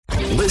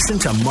Listen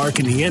to Mark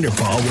and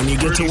Neanderthal when you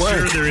get to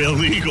work. Sure they're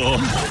illegal.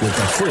 With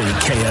the free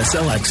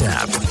KSLX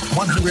app.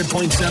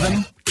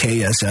 100.7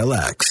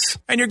 KSLX.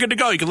 And you're good to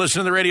go. You can listen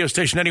to the radio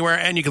station anywhere,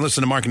 and you can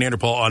listen to Mark and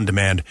Neanderthal on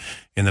demand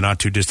in the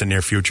not-too-distant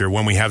near future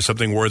when we have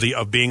something worthy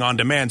of being on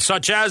demand,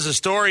 such as a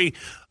story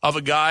of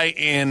a guy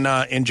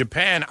in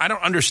Japan. I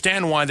don't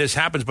understand why this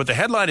happens, but the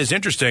headline is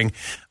interesting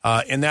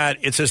in that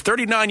it says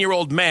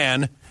 39-year-old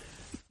man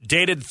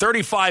dated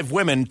 35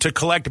 women to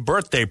collect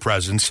birthday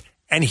presents,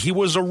 and he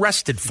was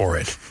arrested for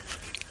it.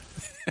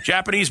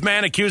 Japanese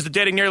man accused of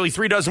dating nearly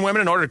 36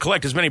 women in order to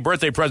collect as many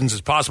birthday presents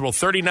as possible.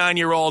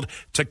 39-year-old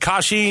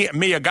Takashi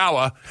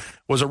Miyagawa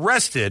was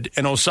arrested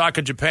in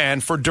Osaka, Japan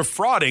for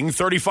defrauding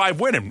 35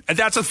 women. And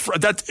that's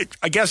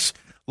I guess,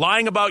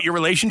 lying about your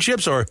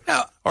relationships or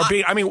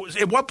being,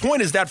 at what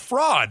point is that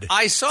fraud?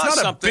 I saw it's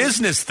not something. a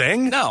business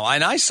thing. No,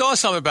 and I saw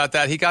something about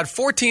that. He got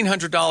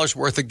 $1,400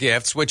 worth of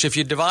gifts, which if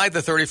you divide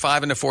the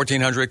 35 into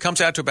 $1,400, it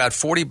comes out to about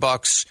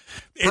 $40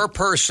 per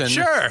person.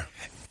 Sure.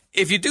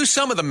 If you do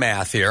some of the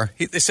math here,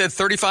 they said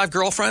 35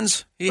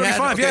 girlfriends he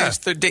 35, had? Okay, yeah. he's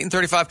dating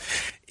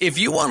 35. If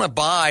you want to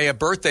buy a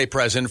birthday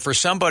present for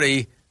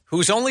somebody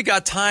who's only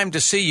got time to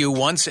see you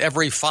once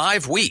every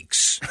 5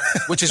 weeks,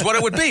 which is what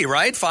it would be,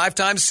 right? 5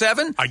 times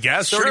 7? I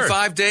guess,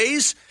 35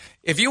 days?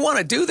 If you want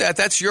to do that,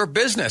 that's your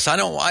business. I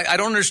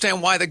don't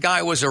understand why the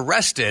guy was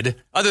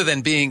arrested, other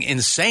than being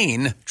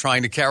insane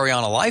trying to carry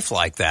on a life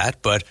like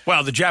that. But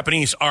well, the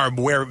Japanese are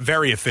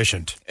very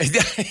efficient.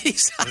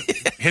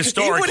 Historically,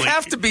 he would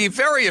have to be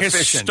very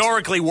efficient.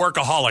 Historically,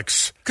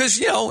 workaholics. Because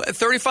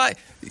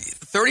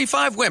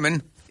 35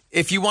 women.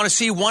 If you want to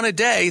see one a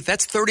day,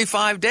 that's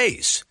 35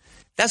 days.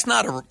 That's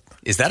not a.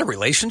 Is that a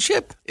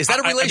relationship? Is that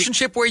a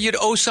relationship where you'd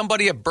owe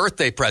somebody a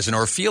birthday present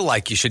or feel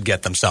like you should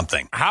get them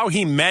something? How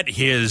he met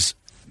his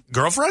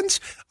girlfriends?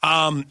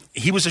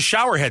 He was a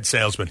showerhead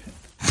salesman.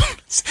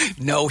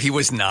 No, he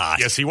was not.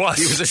 Yes, he was.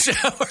 He was a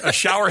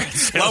showerhead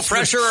salesman. Low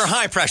pressure or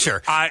high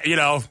pressure? Are you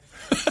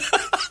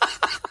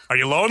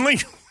lonely?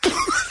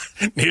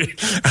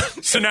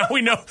 So now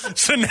we know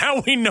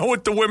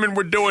what the women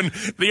were doing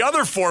the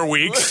other 4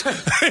 weeks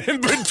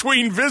in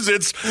between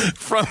visits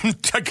from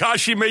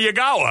Takashi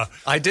Miyagawa.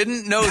 I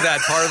didn't know that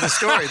part of the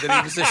story, that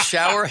he was a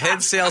shower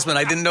head salesman.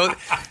 I didn't know.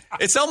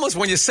 It's almost,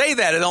 when you say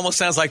that, it almost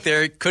sounds like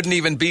there couldn't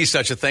even be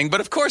such a thing.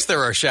 But of course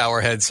there are shower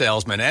head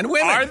salesmen and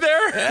women. Are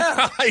there?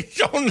 Yeah. I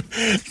don't.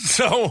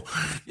 So,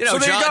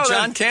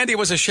 John Candy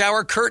was a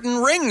shower curtain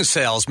ring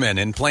salesman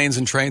in planes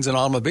and trains and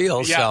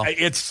automobiles. Yeah, so.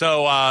 It's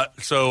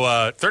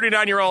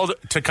 39-year-old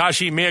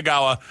Takashi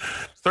Miyagawa,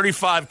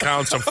 35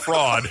 counts of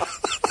fraud.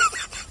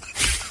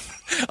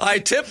 I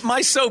tipped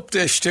my soap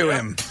dish to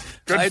him.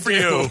 Good for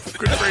you.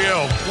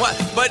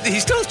 What? But he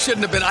still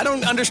shouldn't have been. I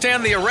don't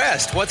understand the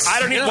arrest. Well,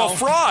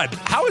 fraud.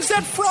 How is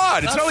that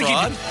fraud? It's not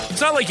fraud.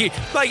 It's not like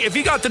if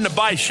he got them to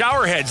buy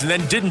shower heads and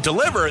then didn't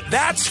deliver,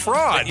 that's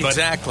fraud. Yeah,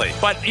 exactly.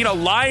 But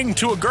lying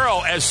to a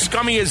girl, as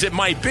scummy as it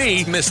might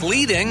be,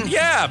 misleading.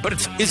 Yeah, but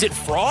is it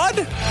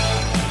fraud?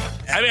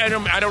 I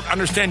don't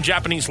understand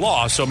Japanese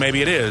law, so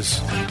maybe it is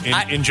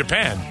in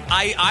Japan.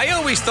 I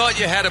always thought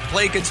you had to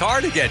play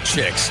guitar to get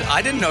chicks.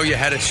 I didn't know you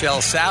had to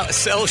sell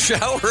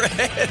shower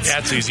heads.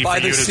 That's easy by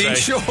for you to say. By the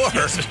seashore.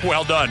 Yes,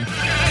 well done.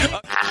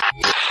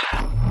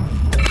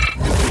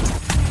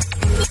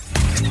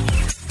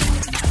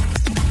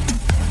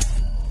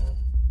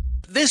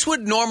 This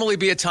would normally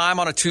be a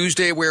time on a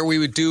Tuesday where we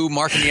would do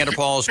Mark and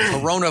Neanderthal's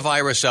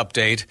coronavirus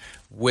update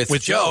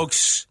with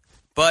jokes.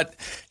 But,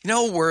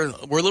 we're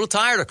a little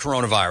tired of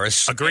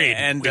coronavirus. Agreed.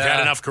 And we've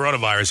had enough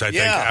coronavirus, I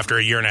think, after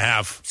a year and a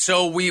half.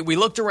 So we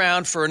looked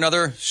around for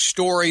another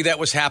story that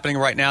was happening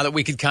right now that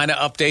we could kind of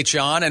update you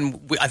on, and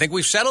I think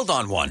we've settled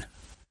on one.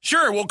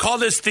 Sure. We'll call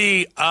this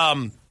the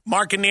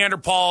Mark and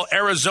Neanderthal,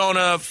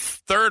 Arizona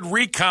third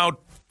recount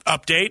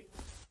update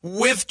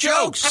with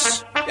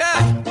jokes.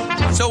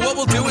 Yeah. So what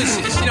we'll do is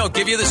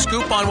give you the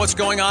scoop on what's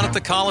going on at the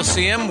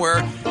Coliseum,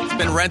 where it's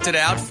been rented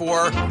out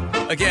for,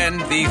 again,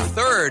 the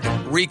third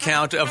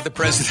recount of the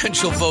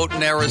presidential vote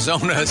in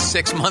Arizona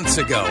 6 months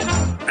ago.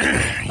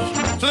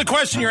 So the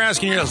question you're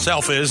asking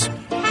yourself is,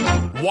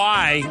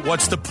 why?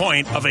 What's the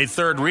point of a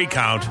third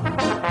recount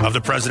of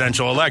the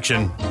presidential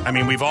election? I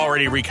mean, we've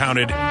already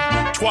recounted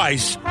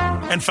twice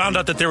and found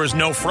out that there was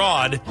no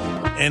fraud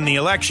in the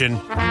election.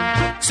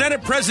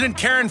 Senate President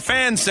Karen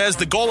Fann says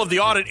the goal of the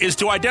audit is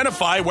to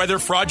identify whether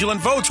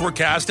fraudulent votes were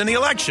cast in the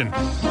election.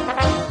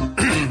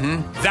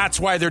 That's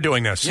why they're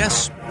doing this.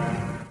 Yes.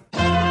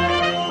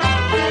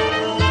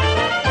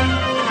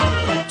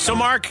 So,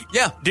 Mark,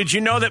 yeah, did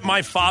you know that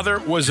my father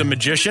was a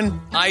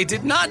magician? I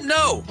did not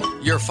know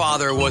your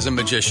father was a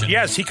magician.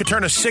 Yes, he could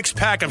turn a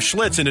 6-pack of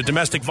Schlitz into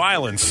domestic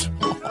violence.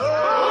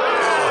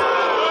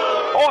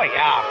 Oh,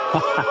 yeah.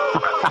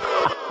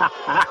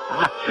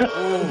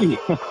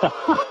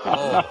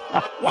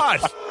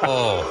 What?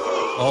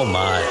 Oh,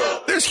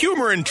 my. There's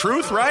humor in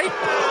truth, right?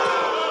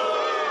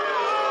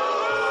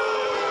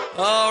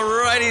 All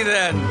righty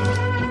then.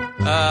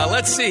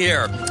 Let's see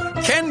here.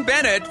 Ken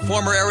Bennett,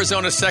 former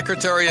Arizona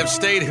Secretary of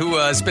State, who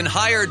has been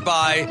hired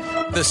by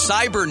the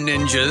Cyber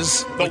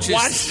Ninjas. The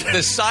what? The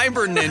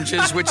Cyber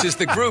Ninjas, which is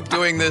the group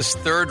doing this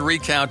third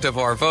recount of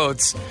our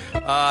votes.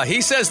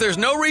 He says there's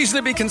no reason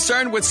to be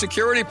concerned with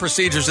security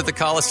procedures at the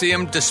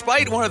Coliseum,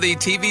 despite one of the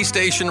TV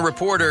station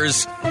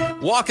reporters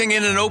walking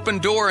in an open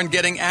door and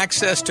getting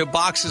access to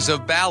boxes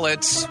of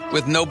ballots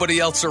with nobody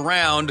else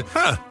around,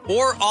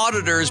 or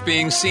auditors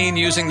being seen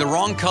using the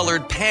wrong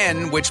colored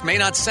pen, which may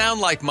not sound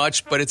like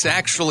much, but it's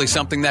actually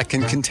something that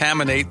can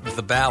contaminate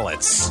the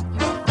ballots.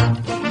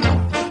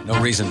 No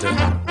reason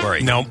to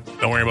worry. No,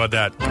 don't worry about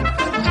that.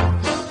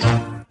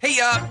 Hey,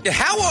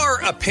 how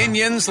are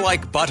opinions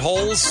like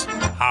buttholes?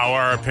 How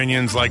are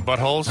opinions like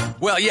buttholes?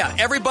 Well, yeah,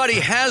 everybody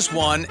has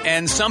one,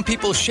 and some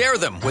people share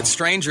them with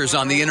strangers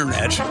on the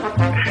internet.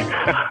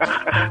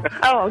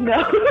 Oh,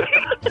 no.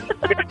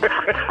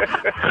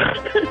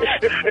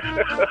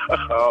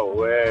 Oh,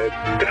 man.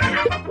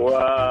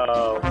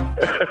 Wow.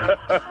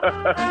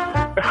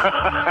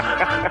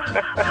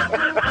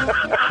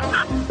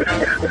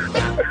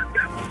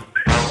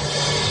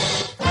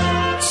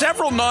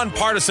 Several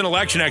nonpartisan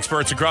election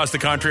experts across the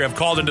country have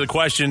called into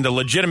question the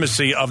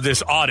legitimacy of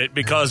this audit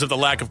because of the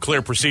lack of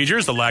clear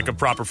procedures, the lack of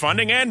proper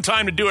funding, and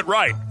time to do it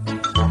right.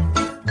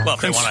 Well,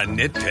 if they want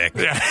to nitpick.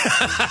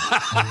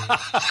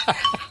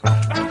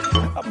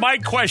 My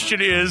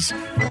question is,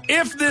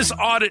 if this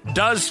audit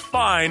does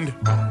find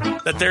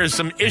that there's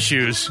some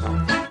issues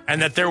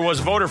and that there was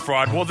voter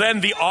fraud, will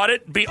then the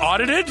audit be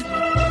audited?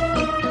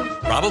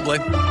 Probably.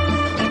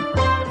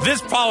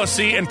 This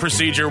policy and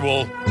procedure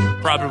will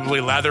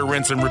probably lather,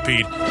 rinse, and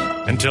repeat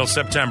until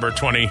September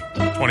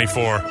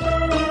 2024,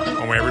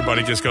 when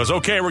everybody just goes,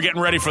 okay, we're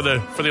getting ready for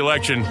the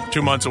election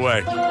 2 months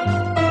away.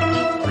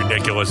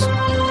 Ridiculous.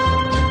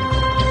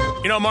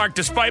 You know, Mark,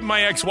 despite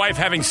my ex-wife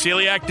having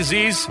celiac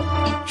disease,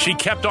 she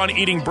kept on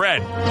eating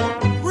bread.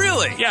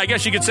 Really? Yeah, I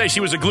guess you could say she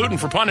was a gluten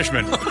for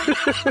punishment.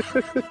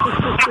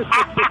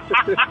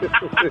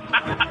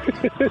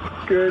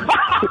 Good.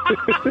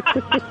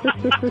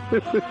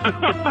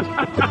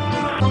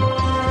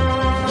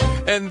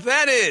 And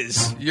that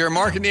is your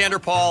Mark and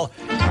Neanderthal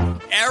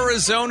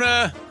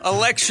Arizona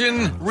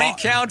election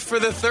recount for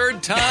the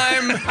third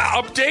time.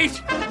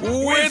 Update?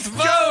 With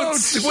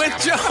votes. Jokes. With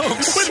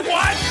jokes. With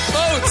what?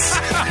 Votes.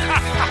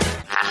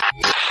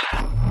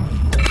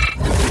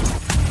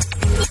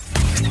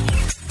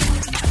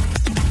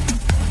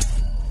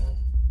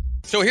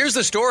 So here's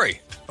the story.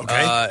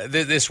 Okay.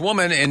 This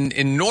woman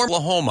in North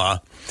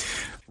Oklahoma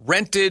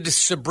rented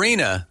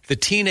Sabrina, the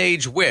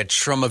Teenage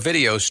Witch, from a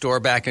video store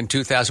back in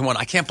 2001.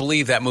 I can't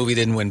believe that movie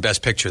didn't win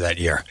Best Picture that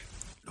year.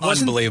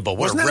 Unbelievable.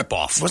 What a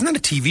ripoff. Wasn't that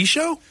a TV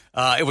show?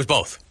 It was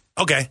both.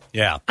 Okay.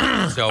 Yeah.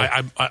 So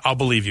I'll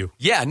believe you.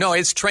 Yeah, no,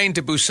 it's Train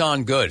to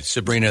Busan good,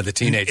 Sabrina the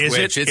Teenage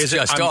Witch. It's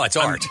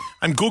art.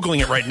 I'm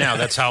Googling it right now.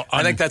 That's how...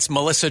 I think that's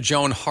Melissa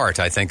Joan Hart,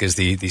 I think, is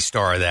the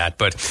star of that.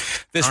 But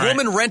this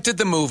woman rented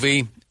the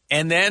movie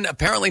and then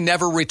apparently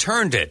never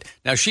returned it.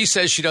 Now, she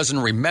says she doesn't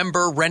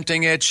remember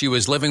renting it. She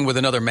was living with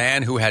another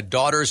man who had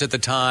daughters at the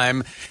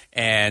time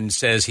and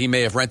says he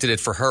may have rented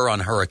it for her on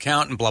her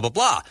account and blah, blah,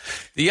 blah.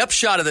 The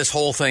upshot of this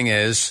whole thing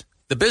is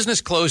the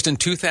business closed in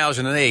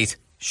 2008.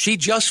 She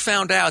just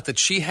found out that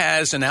she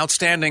has an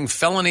outstanding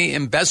felony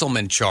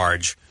embezzlement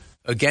charge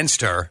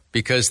against her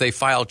because they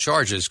filed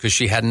charges because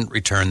she hadn't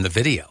returned the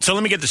video. So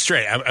let me get this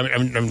straight.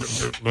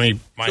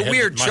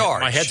 Weird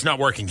charge. My head's not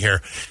working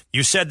here.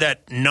 You said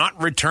that not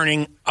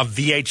returning a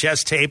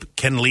VHS tape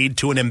can lead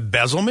to an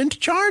embezzlement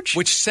charge?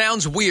 Which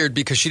sounds weird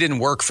because she didn't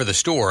work for the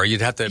store.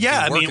 You'd have to be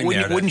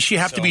working wouldn't she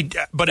have to be...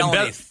 But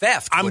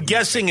theft. I'm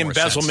guessing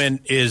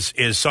embezzlement is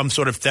some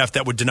sort of theft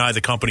that would deny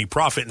the company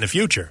profit in the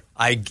future.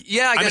 I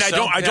guess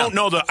so. I don't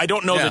know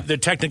the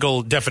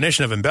technical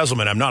definition of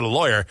embezzlement. I'm not a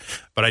lawyer,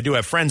 but I do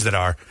have friends that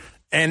are.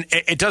 And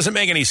it doesn't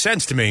make any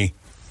sense to me.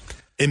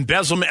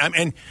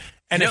 Embezzlement...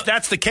 And if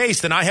that's the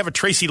case, then I have a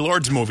Tracy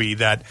Lords movie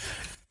that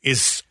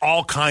is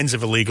all kinds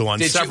of illegal on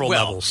several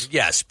levels.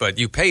 Yes, but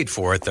you paid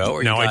for it, though.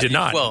 No, I did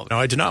not. No,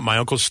 I did not. My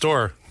uncle's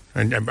store.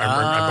 I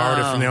borrowed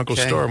it from the uncle's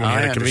store when we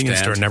had a convenience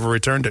store and never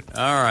returned it.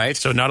 All right.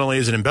 So not only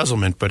is it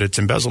embezzlement, but it's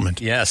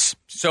embezzlement. Yes.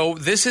 So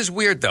this is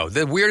weird, though.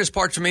 The weirdest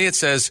part to me, it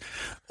says,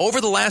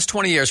 over the last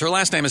 20 years, her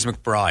last name is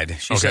McBride.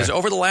 She says,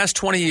 over the last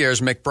 20 years,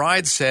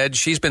 McBride said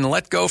she's been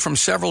let go from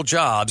several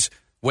jobs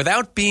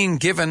without being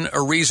given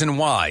a reason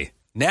why.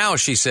 Now,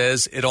 she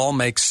says, it all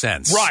makes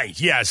sense. Right,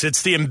 yes.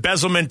 It's the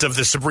embezzlement of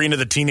the Sabrina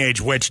the Teenage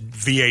Witch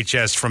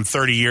VHS from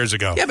 30 years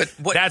ago. Yeah,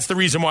 but that's the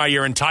reason why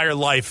your entire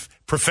life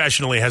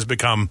professionally has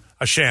become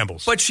a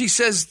shambles. But she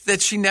says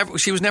that she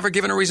was never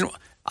given a reason.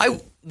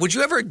 Would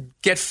you ever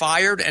get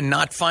fired and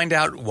not find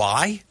out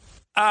why?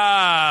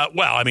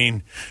 Well, I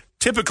mean...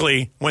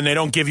 Typically, when they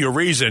don't give you a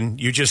reason,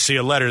 you just see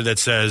a letter that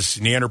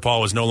says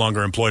Neanderthal is no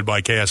longer employed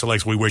by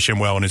KSLX. We wish him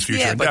well in his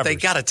future endeavors. But they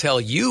got to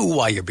tell you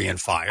why you're being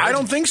fired. I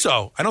don't think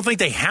so. I don't think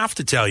they have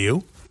to tell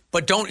you.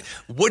 But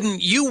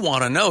wouldn't you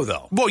want to know,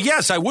 though? Well,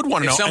 yes, I would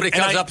want to know. If somebody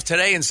comes up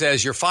today and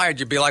says you're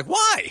fired, you'd be like,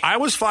 why? I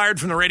was fired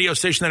from the radio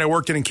station that I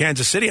worked in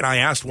Kansas City, and I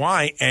asked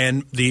why,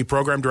 and the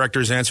program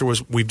director's answer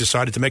was, we've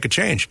decided to make a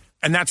change.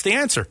 And that's the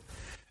answer.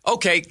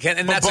 Okay,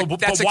 and that's a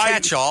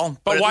catch-all.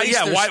 But why?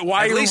 Yeah,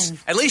 why?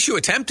 At least you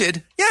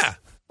attempted. Yeah.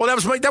 Well,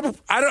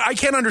 I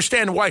can't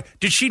understand why.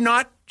 Did she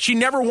not? She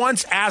never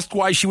once asked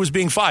why she was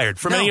being fired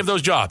from any of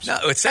those jobs. No,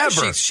 it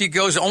says she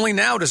goes, only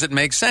now does it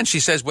make sense. She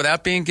says,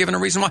 without being given a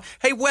reason why.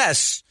 Hey,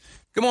 Wes.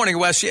 Good morning,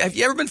 Wes. Have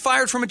you ever been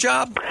fired from a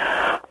job?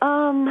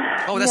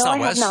 Oh, that's not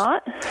Wes. I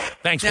have not.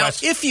 Thanks, now,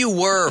 Wes. If you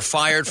were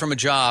fired from a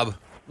job,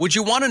 would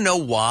you want to know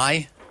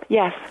why?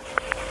 Yes.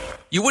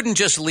 You wouldn't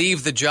just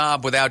leave the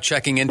job without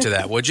checking into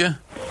that, would you?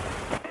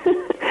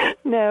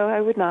 No,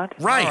 I would not.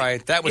 Right. All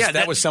right. That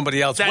was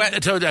somebody else.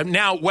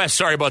 Now, Wes,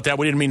 sorry about that.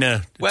 We didn't mean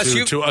to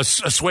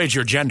assuage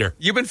your gender.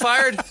 You've been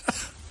fired?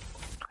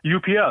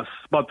 UPS,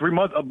 about 3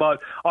 months, about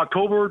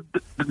October,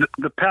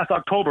 the past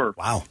October.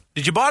 Wow.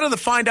 Did you bother to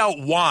find out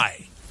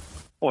why?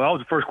 Well, that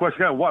was the first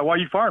question. Yeah, why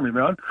you firing me,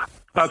 man?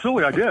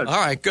 Absolutely, I did. All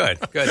right, good.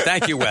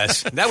 Thank you,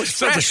 Wes. That was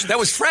fresh. That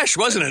was fresh,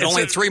 wasn't it?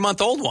 Only a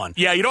 3-month-old one.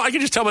 Yeah, I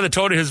could just tell by the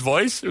tone of his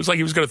voice. It was like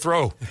he was going to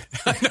throw.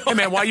 Hey,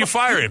 man, why you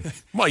fire him?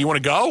 Well, you want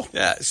to go?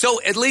 Yeah. So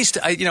at least,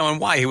 and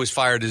why he was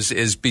fired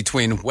is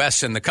between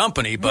Wes and the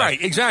company. But right,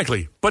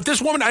 exactly. But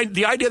this woman,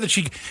 the idea that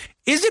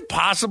is it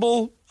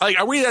possible?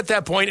 Are we at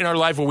that point in our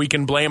life where we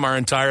can blame our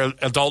entire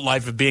adult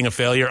life of being a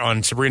failure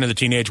on Sabrina the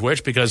Teenage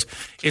Witch? Because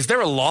is there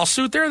a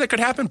lawsuit there that could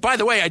happen? By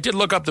the way, I did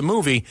look up the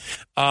movie,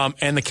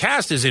 and the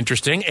cast is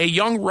interesting. A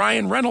young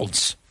Ryan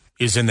Reynolds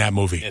is in that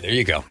movie. Yeah, there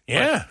you go.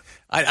 Yeah.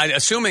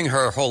 Assuming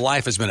her whole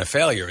life has been a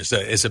failure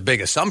is a big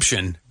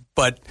assumption,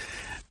 but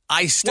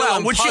I still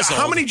am puzzled.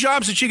 How many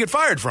jobs did she get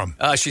fired from?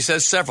 She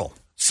says several.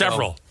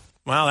 Several.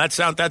 Well,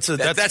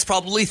 that's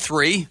probably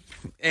 3.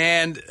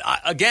 And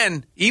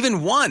again,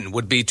 even 1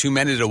 would be too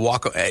many to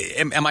walk.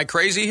 Am I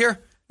crazy here?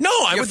 No,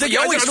 I would think you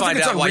always I don't find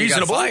think it's out why you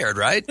got unreasonable. fired,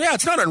 right? Yeah,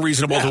 it's not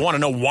unreasonable to want to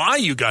know why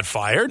you got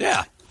fired.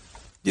 Yeah,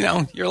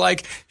 you're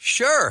like,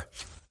 sure,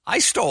 I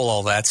stole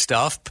all that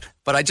stuff,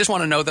 but I just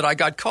want to know that I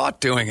got caught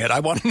doing it.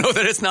 I want to know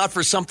that it's not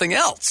for something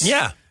else.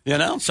 Yeah.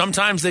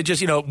 Sometimes they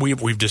just,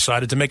 we've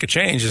decided to make a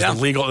change. It's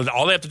illegal.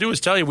 All they have to do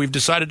is tell you we've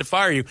decided to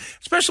fire you,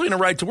 especially in a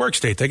right to work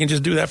state. They can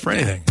just do that for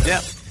anything.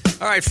 Yeah.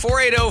 All right,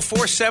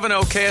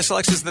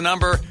 480-470-KSLX is the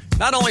number,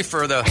 not only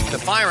for the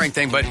firing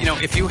thing, but,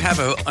 if you have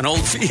an old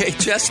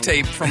VHS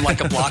tape from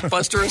like a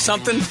Blockbuster or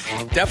something,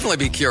 definitely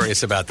be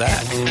curious about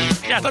that.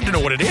 Yeah, I'd love to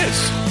know what it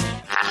is.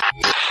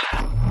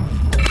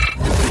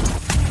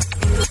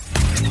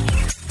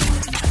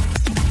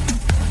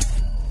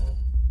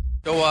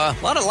 So a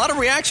lot of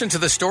reaction to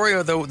the story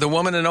of the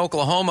woman in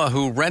Oklahoma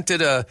who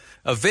rented a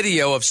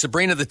video of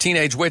Sabrina the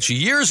Teenage Witch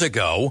years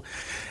ago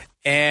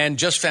and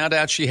just found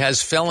out she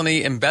has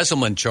felony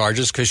embezzlement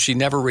charges because she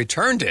never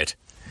returned it.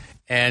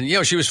 And,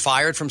 she was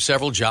fired from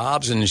several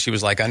jobs, and she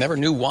was like, I never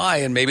knew why,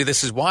 and maybe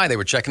this is why. They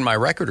were checking my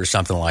record or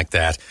something like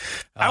that.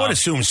 I would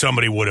assume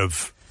somebody would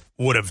have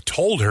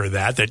told her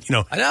that I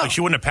know. Like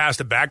she wouldn't have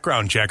passed a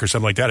background check or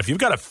something like that. If you've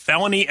got a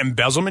felony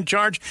embezzlement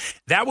charge,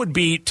 that would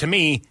be, to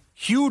me,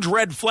 huge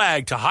red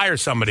flag to hire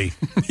somebody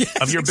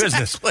of your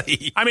business.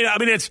 I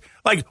mean, it's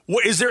like,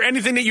 is there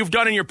anything that you've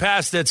done in your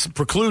past that's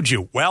precludes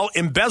you? Well,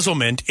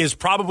 embezzlement is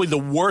probably the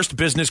worst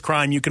business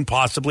crime you can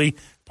possibly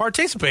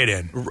participate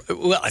in.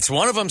 Well, it's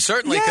one of them,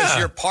 certainly, because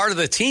you're part of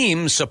the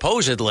team,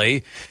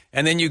 supposedly,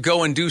 and then you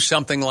go and do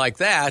something like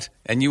that,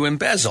 and you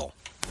embezzle.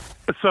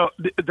 So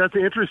that's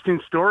an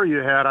interesting story you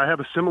had. I have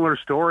a similar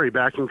story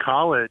back in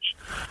college.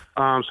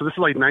 So this is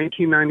like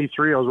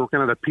 1993. I was working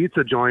at a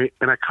pizza joint,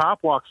 and a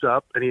cop walks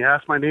up, and he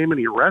asks my name, and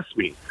he arrests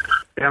me.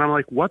 And I'm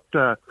like, what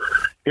the?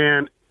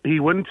 And he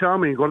wouldn't tell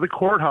me. Go to the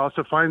courthouse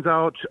to find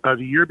out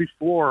the year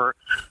before,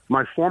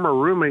 my former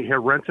roommate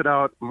had rented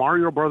out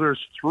Mario Brothers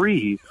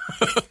 3,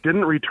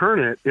 didn't return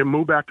it, and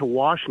moved back to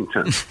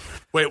Washington.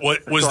 Wait,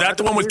 was that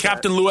the one with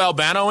Captain Lou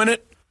Albano in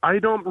it? I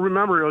don't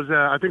remember. It was,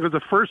 I think it was the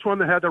first one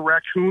that had the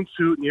raccoon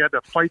suit, and you had to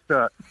fight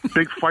the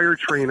big fire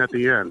train at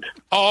the end.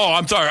 Oh,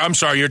 I'm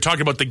sorry. You're talking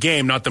about the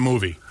game, not the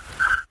movie.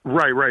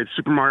 Right.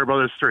 Super Mario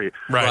Brothers 3.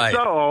 Right.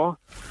 So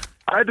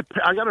I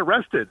got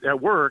arrested at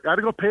work. I had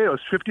to go pay it. It was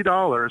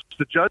 $50.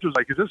 The judge was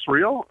like, is this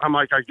real? I'm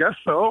like, I guess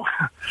so.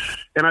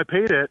 And I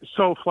paid it.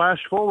 So flash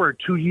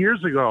forward 2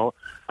 years ago,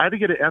 I had to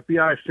get an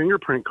FBI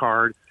fingerprint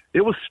card.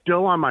 It was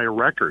still on my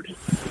record.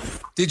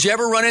 Did you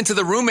ever run into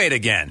the roommate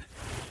again?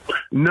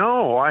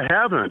 No, I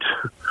haven't.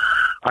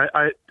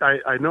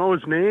 I know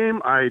his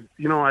name. I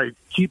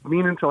keep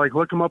meaning to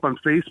look him up on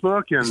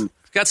Facebook, and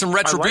got some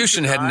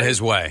retribution heading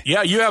his way.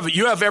 Yeah, you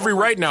have every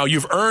right now.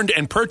 You've earned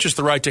and purchased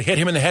the right to hit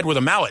him in the head with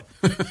a mallet.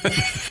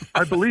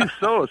 I believe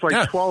so. It's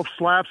like 12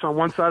 slaps on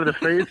one side of the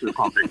face or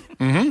something.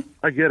 Mm-hmm.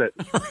 I get it.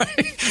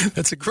 Right.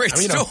 That's a great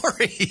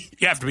story.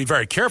 You have to be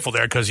very careful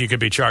there because you could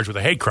be charged with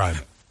a hate crime.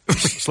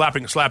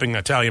 slapping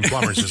Italian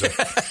plumbers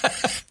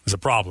is a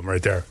problem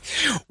right there.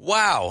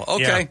 Wow.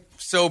 Okay. Yeah.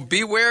 So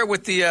beware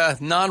with the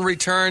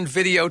non-returned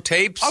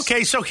videotapes.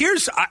 Okay. So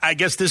here's, I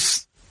guess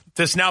this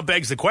now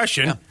begs the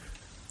question: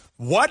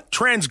 What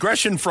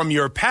transgression from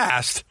your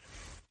past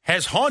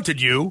has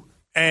haunted you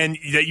and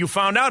that you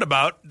found out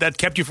about that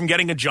kept you from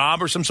getting a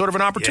job or some sort of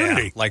an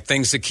opportunity? Yeah, like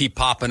things that keep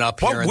popping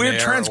up here and there. What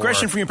weird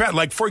transgression from your past?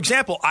 Like, for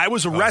example, I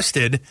was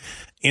arrested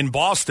in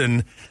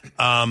Boston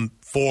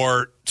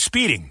for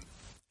speeding.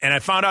 And I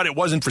found out it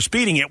wasn't for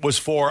speeding. It was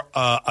for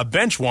a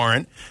bench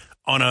warrant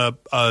on a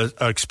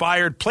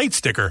expired plate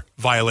sticker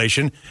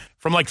violation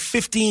from like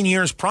 15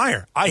 years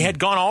prior. I had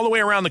gone all the way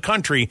around the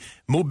country,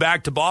 moved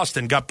back to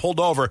Boston, got pulled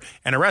over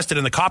and arrested,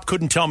 and the cop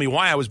couldn't tell me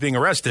why I was being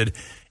arrested.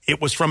 It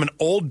was from an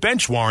old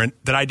bench warrant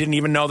that I didn't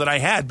even know that I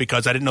had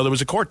because I didn't know there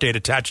was a court date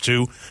attached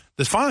to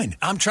the fine.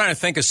 I'm trying to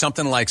think of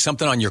something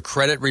on your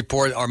credit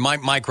report or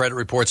my credit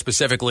report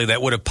specifically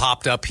that would have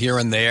popped up here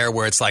and there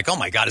where it's like, oh,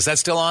 my God, is that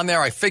still on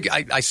there? I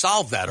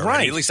solved that already.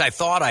 Right. At least I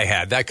thought I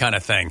had, that kind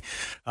of thing.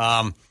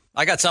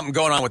 I got something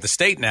going on with the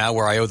state now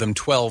where I owe them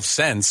 12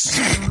 cents.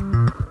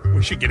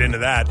 We should get into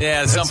that.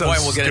 Yeah, at some point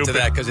we'll get into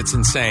that because it's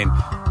insane.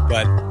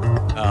 But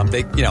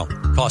they,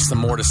 cost them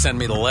more to send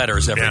me the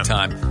letters every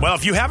time. Well,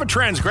 if you have a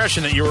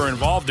transgression that you were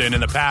involved in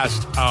the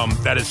past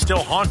that is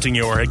still haunting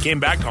you or it came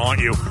back to haunt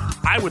you,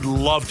 I would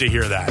love to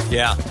hear that.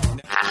 Yeah.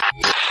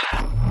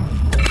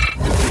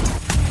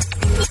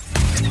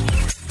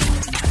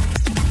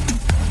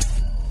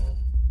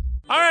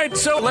 All right,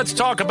 so let's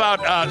talk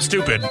about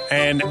stupid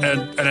and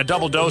a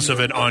double dose of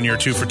it on your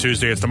 2 for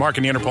Tuesday. It's the Mark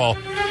and Neanderthal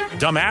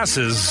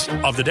dumbasses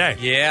of the day.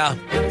 Yeah.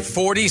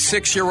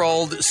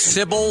 46-year-old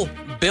Sybil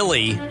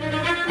Billy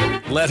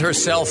let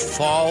herself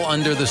fall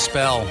under the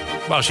spell.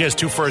 Well, she has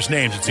 2 first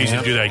names. It's easy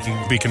to do that. You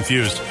can be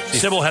confused.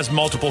 Sybil has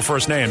multiple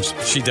first names.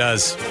 She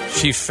does.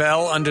 She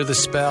fell under the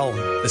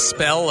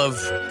spell of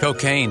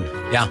cocaine.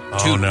 Yeah.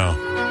 Oh,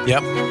 no.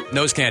 Yep.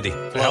 Nose candy.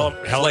 Hell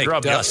flake,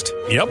 drug. dust.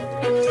 Yep.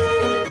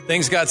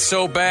 Things got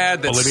so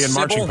bad that Bolivian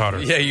marching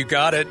powder. Yeah, you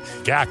got it.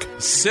 Gack.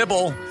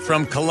 Sybil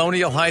from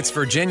Colonial Heights,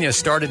 Virginia,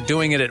 started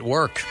doing it at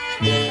work.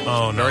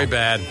 Oh, no. Very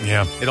bad.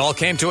 Yeah. It all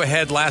came to a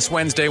head last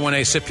Wednesday when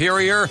a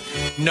superior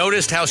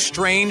noticed how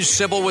strange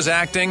Sybil was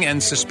acting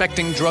and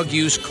suspecting drug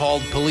use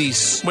called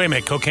police. Wait a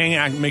minute.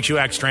 Cocaine makes you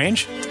act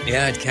strange?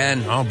 Yeah, it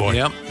can. Oh, boy.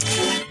 Yep.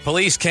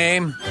 Police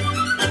came.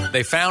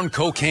 They found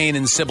cocaine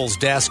in Sybil's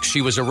desk. She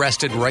was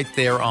arrested right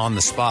there on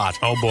the spot.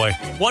 Oh, boy.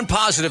 One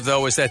positive,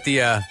 though, is that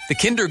the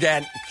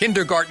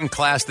kindergarten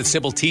class that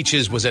Sybil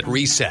teaches was at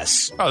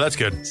recess. Oh, that's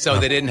good. So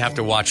they didn't have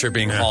to watch her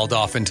being hauled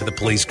off into the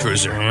police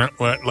cruiser. Yeah,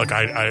 well, look,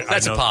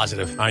 That's a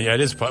positive. Yeah, it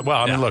is. Well,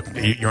 I mean, look,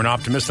 you're an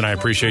optimist, and I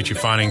appreciate you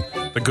finding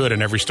the good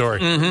in every story.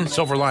 Mm-hmm.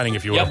 Silver lining,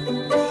 if you will.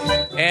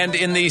 Yep. And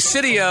in the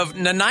city of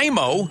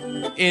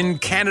Nanaimo, in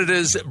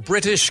Canada's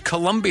British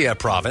Columbia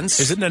province.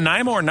 Is it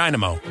Nanaimo or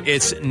Nanaimo?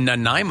 It's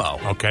Nanaimo.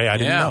 Okay, I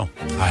didn't know.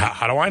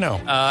 How do I know?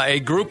 A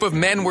group of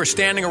men were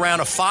standing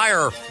around a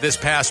fire this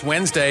past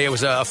Wednesday. It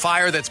was a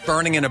fire that's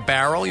burning in a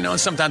barrel, and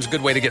sometimes a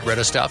good way to get rid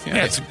of stuff.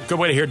 Yeah, it's a good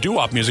way to hear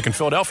doo-wop music in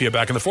Philadelphia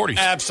back in the 40s.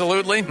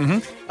 Absolutely.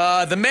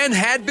 Mm-hmm. The men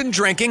had been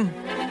drinking,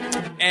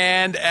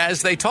 and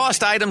as they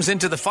tossed items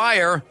into the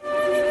fire,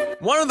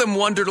 one of them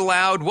wondered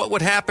aloud what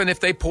would happen if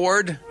they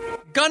poured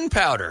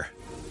gunpowder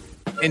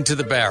into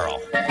the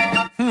barrel.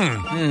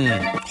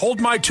 Hold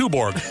my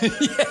Tuborg.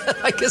 Yeah,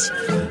 I guess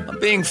I'm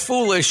being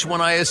foolish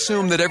when I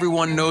assume that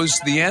everyone knows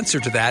the answer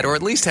to that, or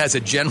at least has a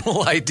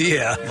general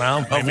idea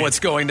of what's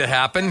going to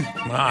happen.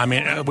 Well, I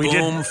mean,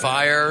 boom,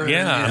 fire.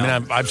 Yeah, I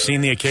mean, I've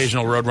seen the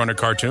occasional Roadrunner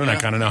cartoon. I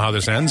kind of know how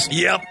this ends.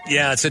 Yep,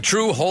 yeah, it's a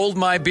true hold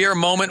my beer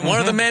moment. One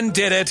of the men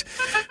did it.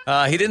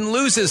 He didn't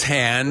lose his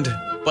hand,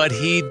 but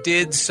he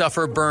did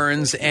suffer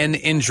burns and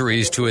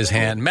injuries to his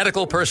hand.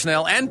 Medical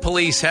personnel and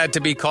police had to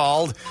be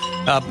called.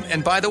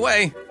 And by the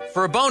way,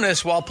 for a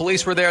bonus, while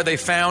police were there, they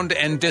found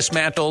and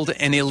dismantled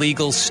an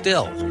illegal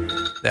still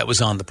that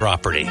was on the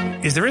property.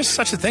 Is there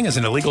such a thing as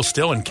an illegal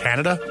still in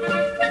Canada?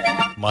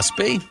 Must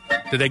be.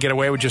 Did they get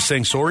away with just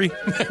saying sorry?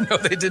 No,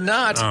 they did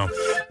not. Oh.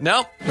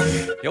 Nope.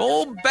 The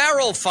old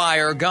barrel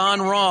fire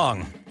gone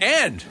wrong.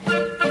 And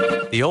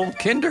the old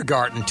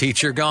kindergarten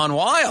teacher gone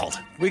wild.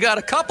 We got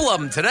a couple of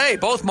them today,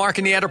 both Mark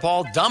and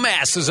Neanderthal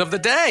dumbasses of the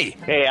day.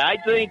 Hey, I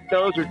think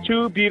those are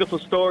 2 beautiful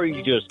stories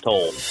you just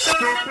told.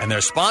 And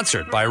they're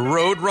sponsored by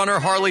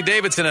Roadrunner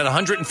Harley-Davidson at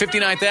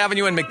 159th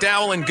Avenue in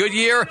McDowell and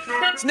Goodyear.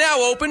 It's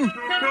now open.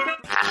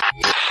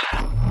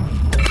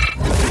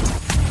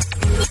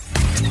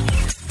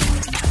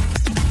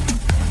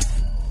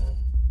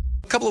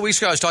 A couple of weeks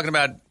ago, I was talking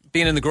about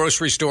being in the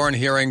grocery store and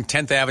hearing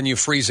 10th Avenue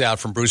Freeze Out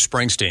from Bruce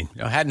Springsteen.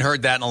 I hadn't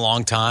heard that in a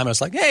long time. I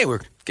was like, hey, we're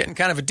getting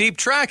kind of a deep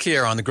track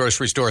here on the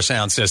grocery store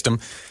sound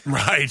system.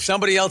 Right.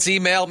 Somebody else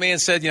emailed me and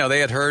said, they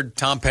had heard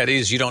Tom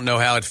Petty's You Don't Know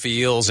How It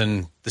Feels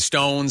and the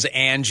Stones,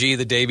 Angie,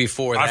 the day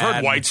before that. I've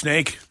heard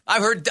Whitesnake.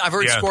 I've heard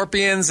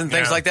Scorpions and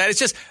things like that. It's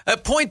just a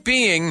point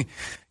being,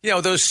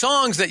 those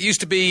songs that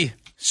used to be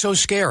so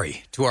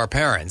scary to our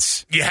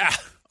parents. Yeah.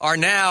 Are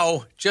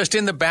now just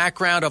in the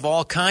background of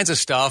all kinds of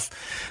stuff.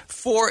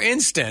 For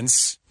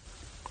instance,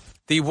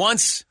 the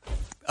once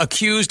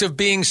accused of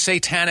being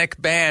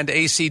satanic band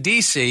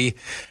AC/DC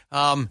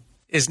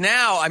is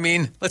now, I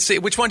mean, let's see,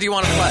 which one do you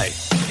want to play?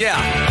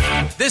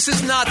 Yeah. This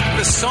is not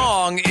the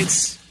song,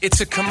 it's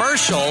a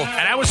commercial.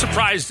 And I was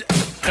surprised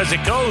because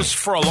it goes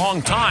for a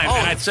long time.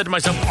 And I said to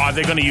myself, are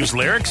they going to use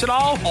lyrics at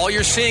all? All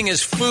you're seeing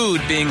is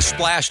food being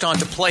splashed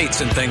onto plates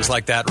and things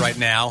like that right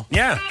now.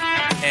 Yeah.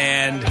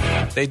 And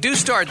they do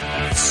start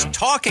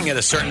talking at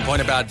a certain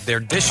point about their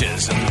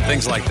dishes and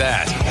things like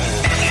that.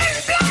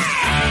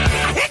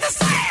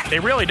 They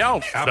really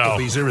don't.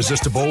 Applebee's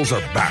Irresistibles are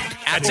back.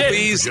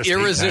 Applebee's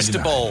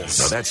Irresistibles.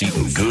 So that's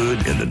eating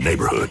good in the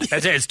neighborhood.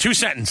 That's it. It's 2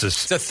 sentences.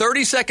 It's a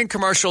 30-second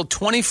commercial.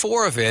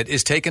 24 of it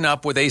is taken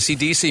up with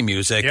AC/DC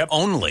music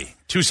only.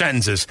 2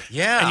 sentences.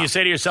 Yeah. And you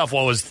say to yourself,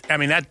 well,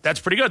 that's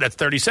pretty good. That's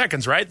 30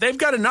 seconds, right? They've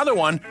got another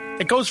one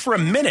that goes for a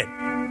minute.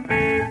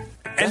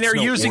 And they're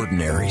using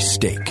ordinary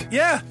steak.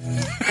 Yeah.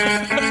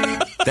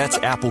 That's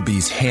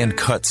Applebee's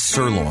hand-cut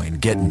sirloin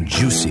getting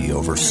juicy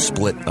over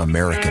split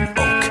American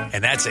oak.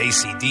 And that's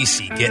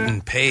AC/DC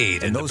getting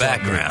paid in the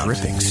background.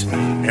 Drippings.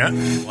 Yeah.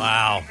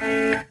 Wow.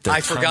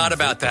 I forgot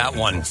about that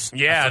one.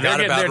 Yeah. I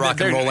forgot about Rock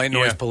and Roll Ain't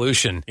Noise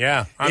Pollution.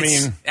 Yeah. I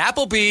mean,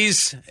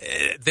 Applebee's,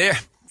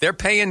 they're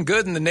paying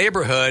good in the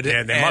neighborhood.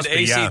 Yeah, they and must be,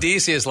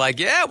 AC/DC is like,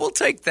 yeah, we'll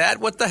take that.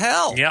 What the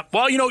hell? Yeah.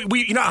 Well, you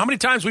know how many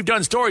times we've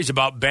done stories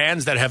about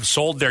bands that have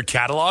sold their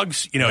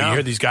catalogs. You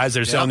hear these guys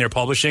that are selling their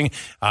publishing.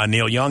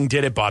 Neil Young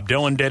did it. Bob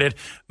Dylan did it.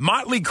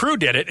 Motley Crue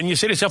did it. And you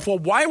say to yourself, well,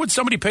 why would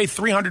somebody pay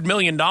 $300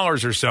 million or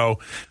so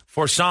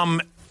for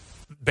some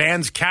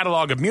band's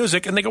catalog of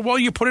music? And they go, well,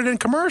 you put it in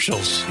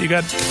commercials. There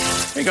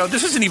you go.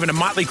 This isn't even a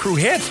Motley Crue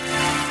hit.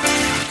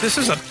 This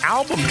is an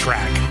album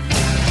track.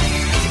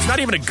 It's not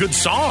even a good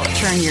song.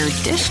 Turn your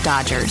dish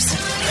dodgers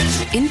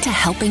into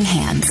helping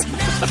hands.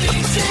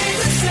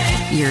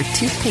 Your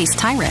toothpaste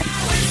tyrant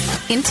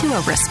into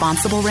a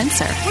responsible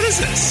rinser. What is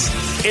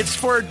this? It's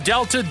for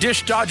Delta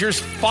Dish Dodgers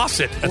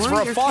Faucet. It's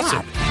for a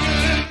faucet.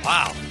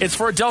 Wow. It's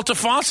for a Delta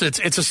faucet.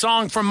 It's a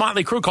song from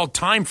Motley Crue called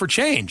Time for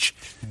Change.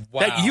 Wow.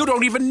 That you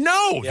don't even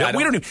know. Yeah,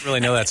 we don't really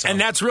know that song. And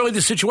that's really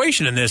the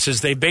situation in this, is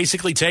they've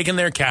basically taken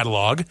their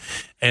catalog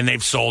and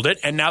they've sold it,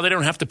 and now they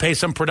don't have to pay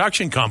some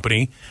production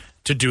company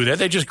to do that.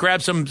 They just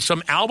grab some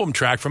album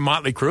track from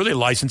Motley Crue, they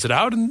license it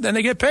out, and then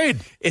they get paid.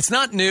 It's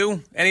not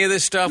new, any of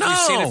this stuff. No. We've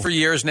seen it for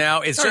years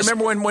now. It's just,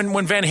 remember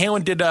when Van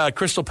Halen did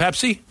Crystal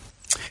Pepsi?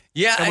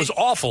 Yeah. It was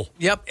awful.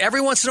 Yep. Every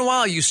once in a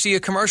while you see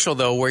a commercial,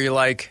 though, where you're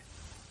like,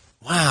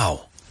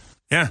 wow.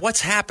 Yeah.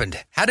 What's happened?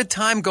 How did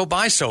time go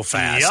by so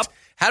fast? Yep.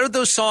 How did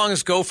those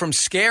songs go from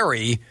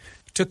scary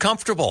to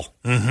comfortable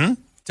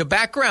to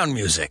background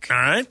music? All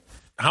right.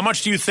 How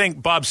much do you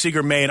think Bob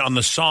Seger made on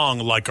the song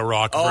Like a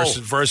Rock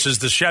versus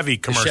the Chevy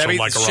commercial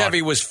Like a Rock?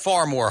 Chevy was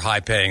far more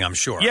high paying, I'm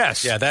sure.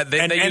 Yes. Yeah, they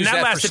and used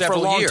that lasted for a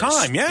long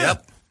time. Yeah.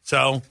 Yep.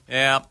 So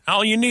yeah,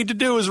 all you need to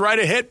do is write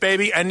a hit,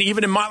 baby. And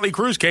even in Motley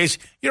Crue's case,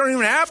 you don't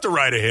even have to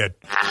write a hit.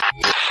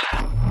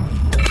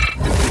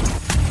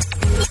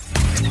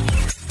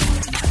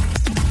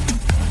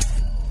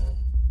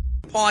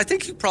 Paul, I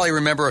think you probably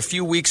remember a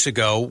few weeks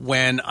ago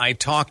when I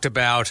talked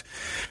about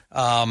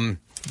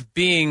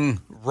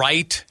being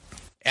right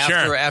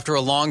after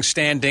a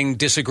long-standing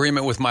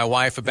disagreement with my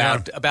wife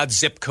about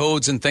zip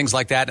codes and things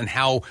like that, and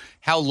how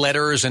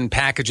letters and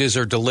packages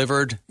are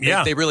delivered.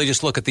 Yeah. They really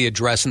just look at the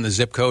address and the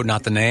zip code,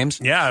 not the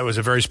names. Yeah, it was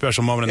a very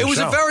special moment in the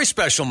show. It was a very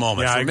special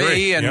moment for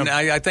me, and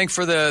I think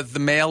for the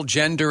male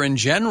gender in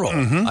general,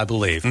 I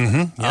believe.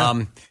 Mm-hmm.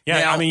 Yeah.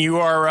 Now, I mean, you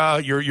are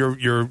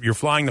you're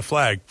flying the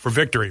flag for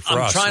victory for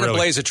us. I'm trying to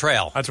blaze a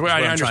trail. That's what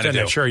I understand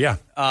that. Sure, yeah.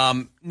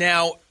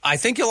 Now, I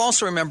think you'll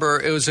also remember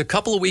it was a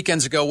couple of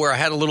weekends ago where I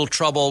had a little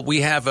trouble.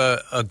 We have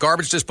a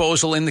garbage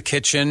disposal in the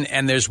kitchen,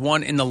 and there's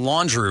one in the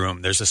laundry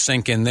room. There's a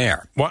sink in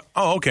there. What?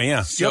 Oh, okay,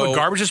 yeah. So, you have a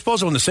garbage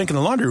disposal in the sink in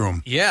the laundry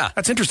room. Yeah.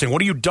 That's interesting.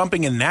 What are you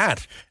dumping in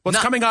that? What's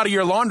coming out of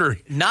your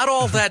laundry? Not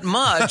all that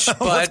much, but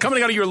what's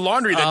coming out of your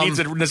laundry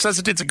that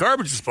necessitates a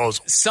garbage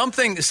disposal?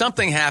 Something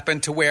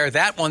happened to where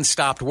that one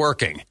stopped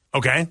working.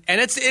 Okay. And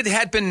it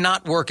had been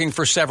not working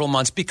for several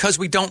months because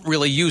we don't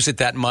really use it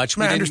that much.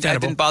 I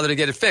didn't bother to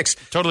get it fixed.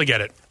 Totally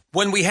get it.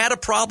 When we had a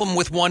problem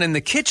with one in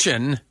the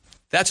kitchen,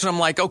 that's when I'm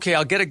like, okay,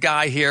 I'll get a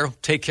guy here,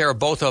 take care of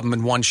both of them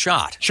in one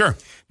shot. Sure.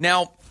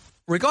 Now,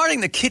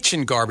 regarding the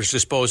kitchen garbage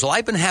disposal,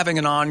 I've been having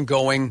an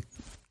ongoing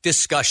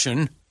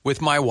discussion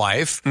with my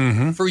wife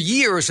for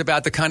years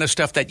about the kind of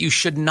stuff that you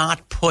should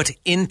not put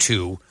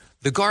into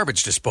the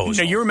garbage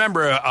disposal. Now, you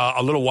remember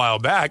a little while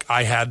back,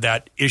 I had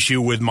that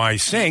issue with my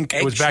sink.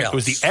 It was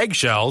the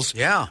eggshells.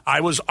 Yeah.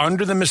 I was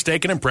under the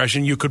mistaken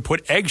impression you could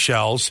put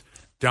eggshells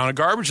down a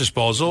garbage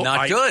disposal.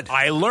 Not good.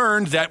 I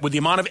learned that with the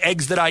amount of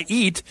eggs that I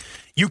eat,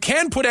 you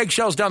can put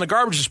eggshells down the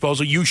garbage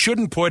disposal. You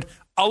shouldn't put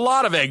a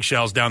lot of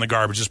eggshells down the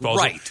garbage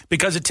disposal. Right.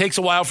 Because it takes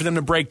a while for them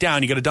to break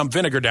down. You got to dump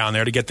vinegar down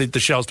there to get the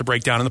shells to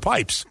break down in the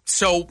pipes.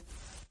 So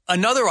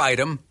another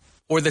item,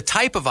 or the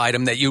type of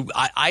item that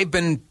I've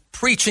been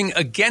preaching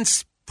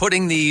against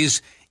putting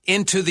these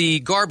into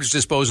the garbage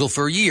disposal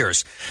for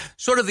years.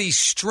 Sort of these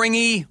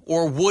stringy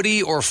or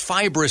woody or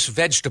fibrous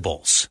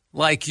vegetables,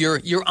 like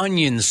your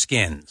onion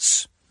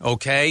skins,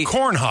 okay?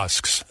 Corn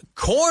husks.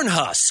 Corn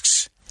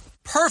husks.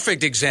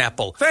 Perfect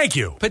example. Thank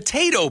you.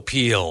 Potato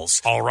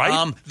peels. All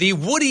right. The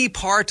woody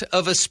part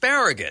of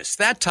asparagus,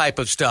 that type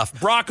of stuff.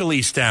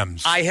 Broccoli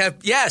stems. I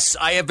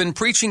have been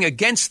preaching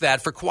against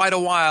that for quite a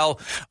while.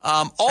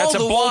 That's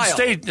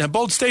a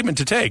bold statement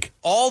to take.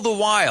 All the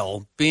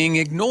while being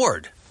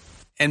ignored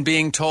and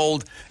being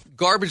told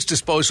garbage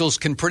disposals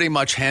can pretty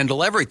much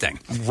handle everything.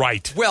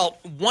 Right. Well,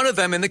 one of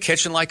them in the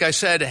kitchen, like I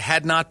said,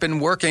 had not been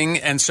working,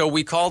 and so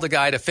we called a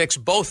guy to fix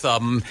both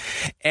of them.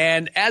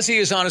 And as he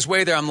is on his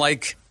way there, I'm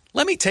like,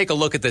 let me take a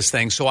look at this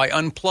thing. So I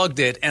unplugged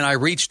it, and I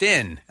reached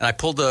in, and I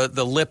pulled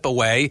the lip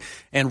away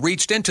and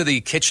reached into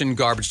the kitchen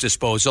garbage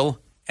disposal.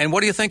 And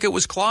what do you think it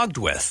was clogged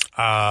with?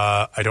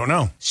 I don't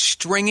know.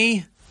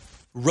 Stringy,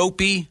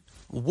 ropey,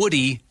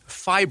 woody,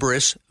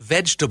 fibrous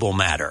vegetable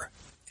matter.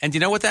 And do you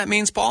know what that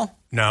means, Paul?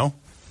 No.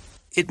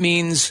 It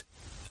means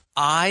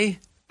I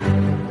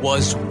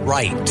was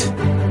right.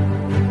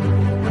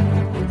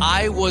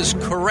 I was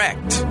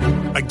correct.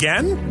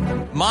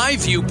 Again? My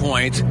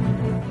viewpoint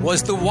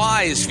was the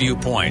wise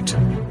viewpoint,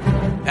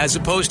 as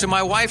opposed to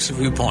my wife's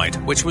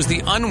viewpoint, which was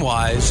the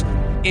unwise,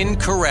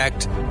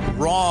 incorrect,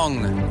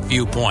 wrong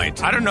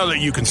viewpoint. I don't know that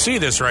you can see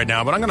this right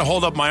now, but I'm going to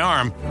hold up my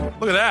arm.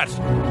 Look at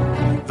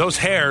that. Those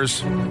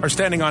hairs are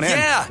standing on end.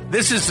 Yeah.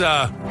 This is...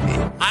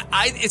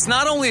 It's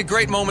not only a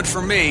great moment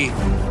for me,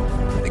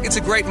 I think it's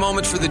a great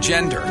moment for the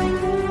gender.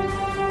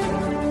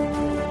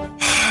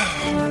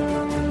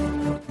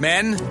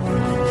 Men,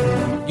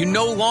 you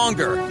no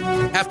longer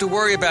have to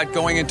worry about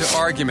going into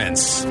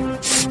arguments,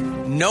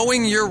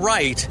 knowing you're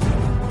right,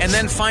 and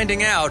then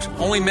finding out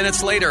only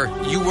minutes later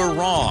you were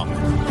wrong.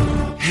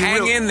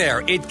 Hang in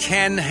there. It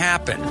can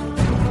happen.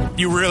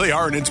 You really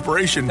are an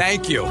inspiration.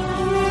 Thank you.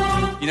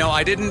 You know,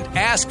 I didn't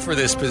ask for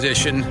this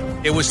position.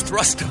 It was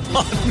thrust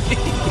upon me.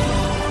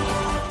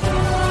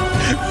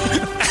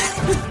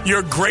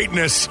 Your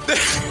greatness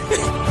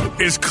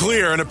is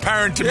clear and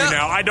apparent to me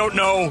now. I don't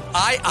know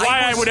why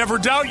I would ever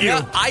doubt you.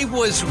 Yeah, I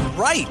was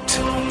right.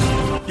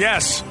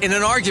 Yes. In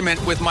an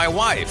argument with my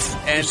wife.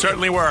 And you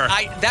certainly were.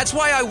 That's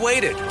why I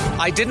waited.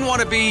 I didn't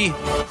want to be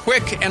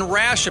quick and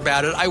rash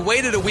about it. I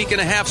waited a week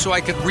and a half so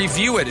I could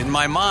review it in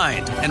my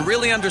mind and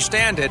really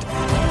understand it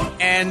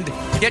and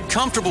get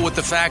comfortable with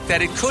the fact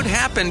that it could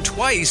happen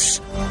twice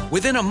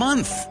within a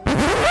month.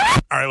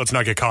 All right, let's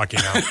not get cocky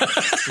now.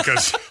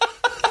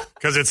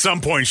 Because at some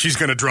point she's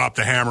going to drop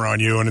the hammer on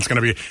you, and it's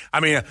going to be.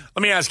 I mean,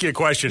 let me ask you a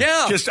question.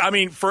 Yeah.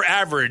 For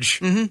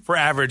average,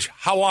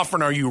 how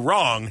often are you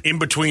wrong in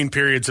between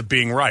periods of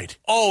being right?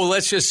 Oh,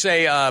 let's just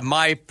say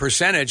my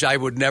percentage. I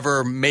would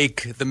never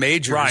make the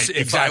majors. Right.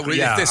 If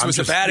this was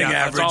a batting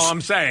average. That's all I'm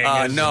saying.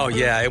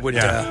 It would.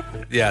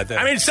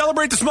 I mean,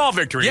 celebrate the small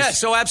victories. Yeah.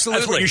 So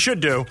absolutely, that's what you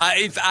should do.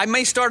 I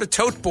may start a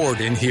tote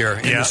board in here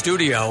in the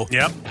studio.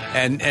 Yep.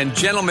 And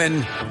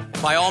gentlemen,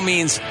 by all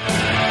means,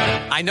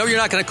 I know you're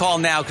not going to call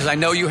now because I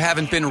know you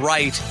haven't been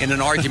right in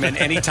an argument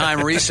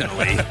anytime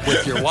recently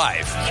with your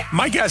wife.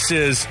 My guess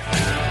is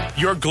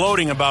you're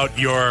gloating about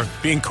your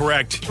being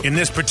correct in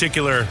this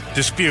particular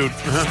dispute.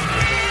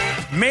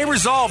 May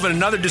resolve in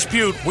another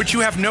dispute which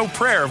you have no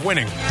prayer of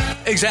winning.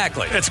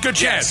 Exactly. It's a good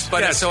chance. Yes,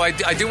 but so I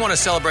do want to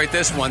celebrate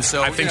this one.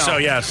 So I think so,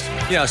 yes.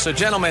 Yeah, so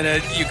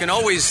gentlemen, you can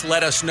always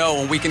let us know,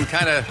 and we can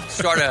kind of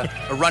start a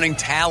running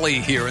tally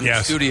here in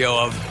the studio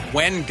of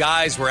when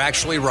guys were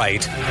actually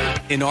right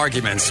in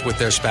arguments with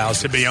their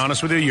spouses. To be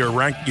honest with you,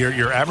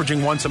 you're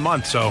averaging once a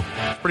month, so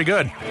it's pretty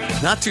good.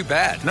 Not too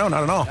bad. No,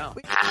 not at all. No.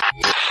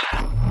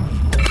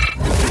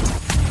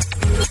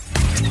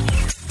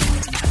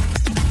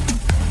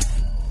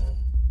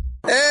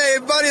 Hey,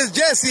 everybody, it's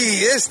Jesse.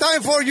 It's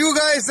time for you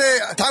guys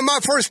to time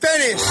out for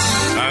Spanish.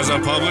 As a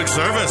public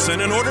service,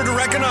 and in order to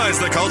recognize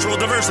the cultural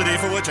diversity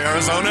for which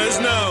Arizona is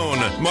known,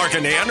 Mark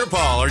and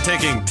Neanderthal are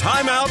taking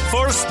time out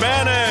for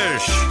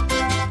Spanish.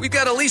 We've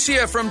got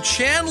Alicia from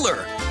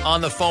Chandler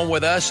on the phone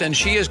with us, and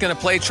she is going to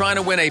play trying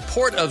to win a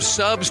Port of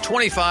Subs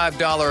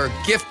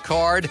 $25 gift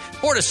card.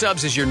 Port of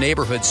Subs is your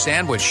neighborhood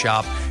sandwich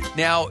shop.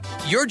 Now,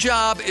 your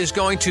job is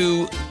going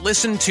to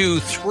listen to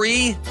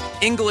 3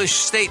 English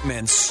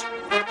statements,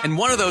 and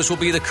one of those will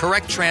be the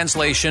correct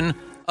translation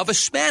of a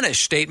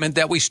Spanish statement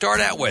that we start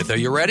out with. Are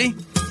you ready?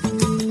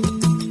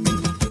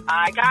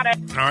 I got it.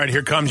 All right,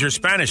 here comes your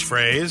Spanish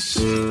phrase.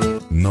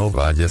 No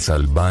vayas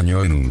al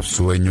baño en un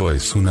sueño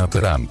es una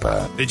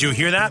trampa. Did you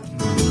hear that?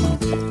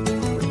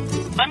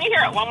 Let me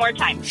hear it one more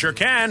time. Sure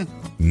can.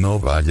 No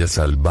vayas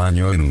al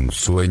baño en un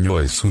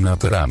sueño es una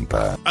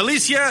trampa.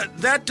 Alicia,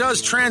 that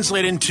does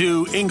translate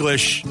into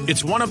English.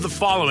 It's one of the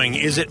following.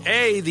 Is it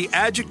A, the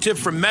adjective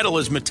for metal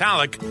is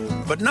metallic,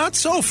 but not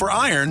so for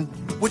iron,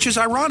 which is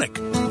ironic?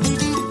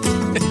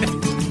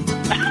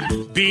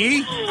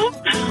 B,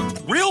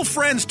 real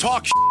friends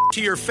talk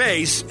to your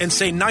face and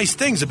say nice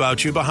things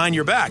about you behind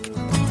your back.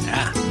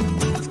 Yeah,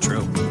 that's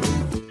true.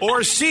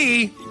 Or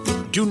C,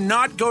 do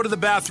not go to the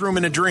bathroom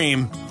in a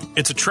dream.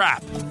 It's a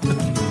trap.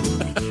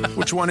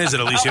 Which one is it,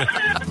 Alicia?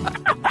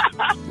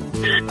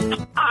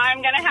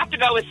 I'm going to have to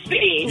go with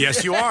C.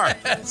 Yes, you are.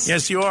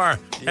 Yes, you are.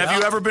 Yep. Have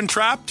you ever been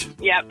trapped?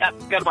 Yep,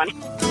 that's a good one.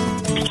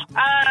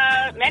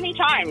 Many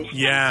times.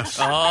 Yeah.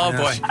 Oh,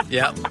 boy.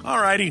 Yeah. All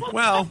righty.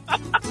 Well,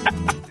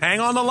 hang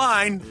on the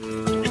line.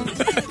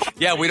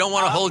 Yeah, we don't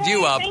want to hold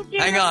you up. Thank you.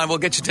 Hang on. We'll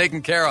get you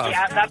taken care of.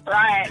 Yeah, that's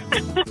right.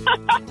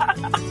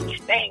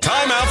 Thanks.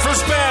 Time out for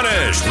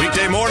Spanish.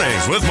 Weekday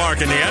mornings with Mark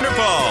and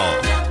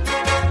Neanderthal.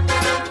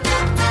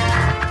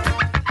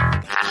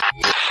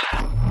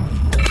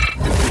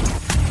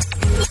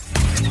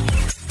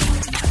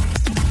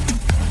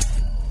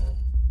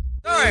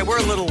 All right, we're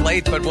a little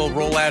late, but we'll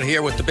roll out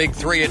here with the big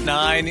 3 at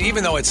 9.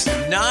 Even though it's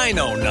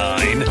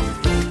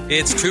 9:09,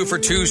 it's 2 for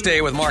Tuesday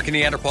with Mark and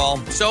Neanderthal.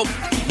 So,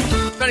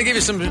 trying to give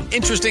you some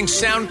interesting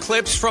sound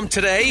clips from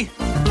today.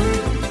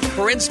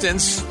 For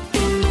instance,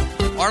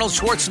 Arnold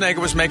Schwarzenegger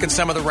was making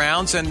some of the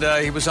rounds, and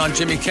he was on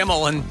Jimmy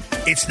Kimmel. And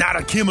it's not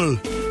a Kimmel.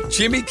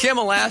 Jimmy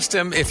Kimmel asked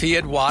him if he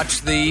had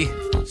watched the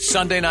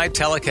Sunday night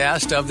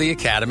telecast of the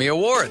Academy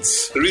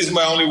Awards. The reason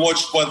why I only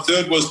watched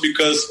 1/3 was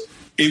because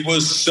it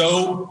was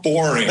so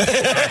boring.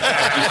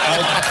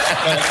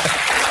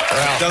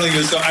 I'm telling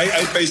you, so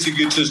I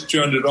basically just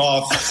turned it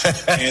off,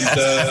 and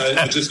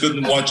I just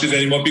couldn't watch it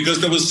anymore because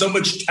there was so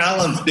much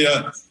talent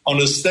there on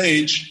the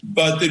stage,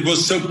 but it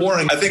was so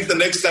boring. I think the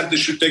next time they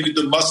should take you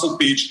to Muscle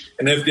Beach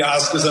and have the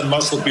Oscars on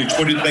Muscle Beach.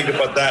 What do you think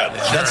about that?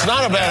 That's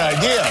not a bad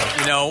idea.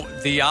 You know,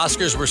 the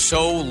Oscars were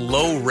so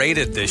low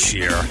rated this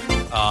year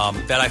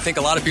that I think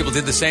a lot of people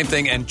did the same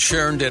thing and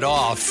churned it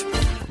off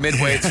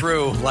midway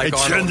through, like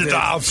Arnold churned did. it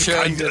off.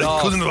 Churned it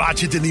off. Couldn't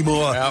watch it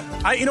anymore.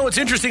 Yep. You know what's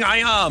interesting? I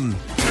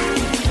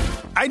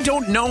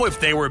don't know if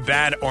they were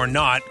bad or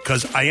not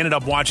because I ended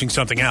up watching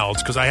something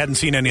else because I hadn't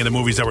seen any of the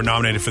movies that were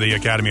nominated for the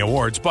Academy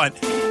Awards. But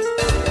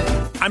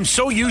I'm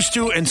so used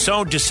to and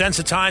so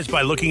desensitized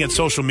by looking at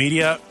social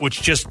media,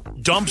 which just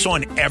dumps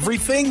on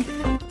everything,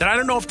 that I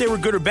don't know if they were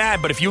good or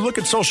bad. But if you look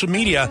at social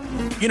media,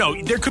 you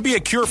know, there could be a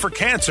cure for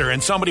cancer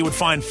and somebody would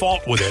find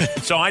fault with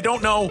it. So I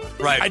don't know.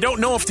 Right. I don't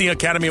know if the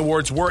Academy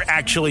Awards were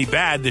actually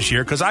bad this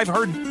year because I've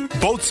heard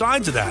both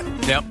sides of that.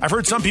 Yep. I've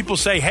heard some people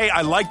say, hey,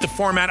 I like the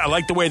format. I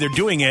like the way they're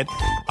doing it.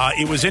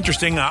 It was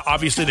interesting.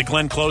 Obviously, the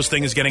Glenn Close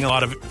thing is getting a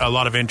lot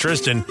of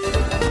interest, and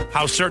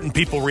how certain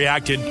people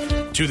reacted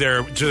to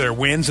their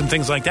wins and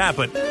things like that.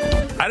 But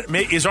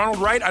is Arnold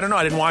right? I don't know.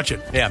 I didn't watch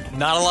it. Yeah,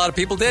 not a lot of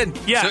people did.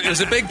 Yeah, so it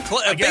was a big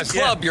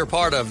club you're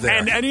part of there.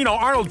 And you know,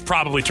 Arnold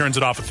probably turns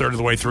it off a third of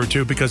the way through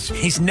too because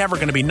he's never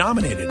going to be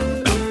nominated.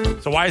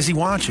 So why is he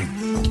watching?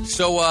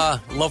 So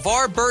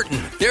LeVar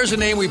Burton, there's a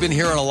name we've been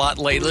hearing a lot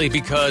lately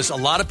because a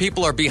lot of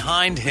people are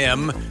behind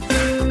him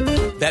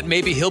that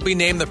maybe he'll be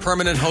named the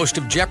permanent host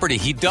of Jeopardy.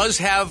 He does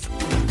have,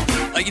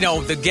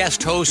 the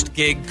guest host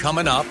gig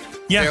coming up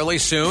fairly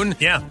soon.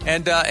 Yeah.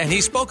 And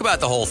he spoke about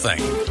the whole thing.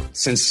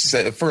 Since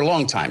for a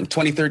long time,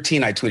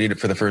 2013, I tweeted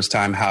it for the first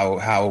time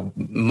how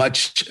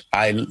much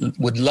I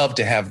would love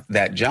to have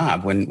that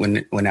job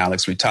when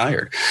Alex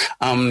retired.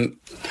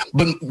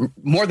 But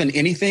more than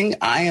anything,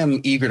 I am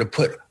eager to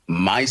put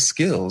my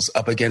skills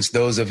up against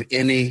those of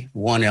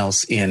anyone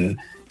else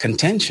in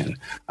contention,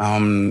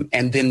 and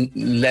then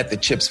let the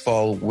chips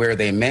fall where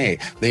they may.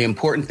 The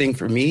important thing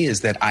for me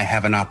is that I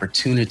have an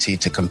opportunity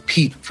to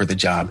compete for the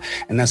job,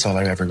 and that's all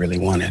I ever really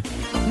wanted.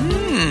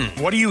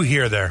 What do you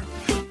hear there?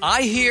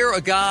 I hear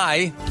a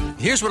guy,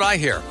 here's what I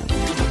hear.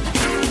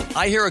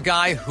 I hear a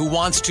guy who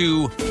wants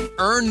to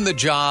earn the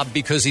job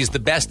because he's the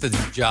best at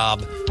the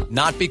job,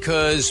 not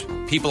because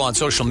people on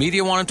social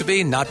media want him to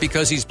be, not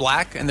because he's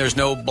black and there's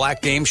no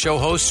black game show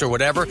hosts or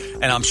whatever,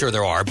 and I'm sure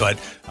there are, but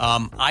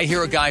I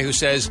hear a guy who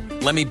says,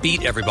 let me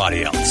beat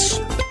everybody else.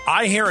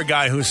 I hear a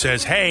guy who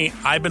says, hey,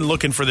 I've been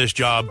looking for this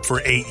job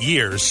for 8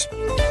 years,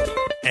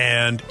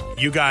 and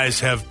you guys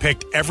have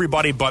picked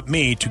everybody but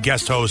me to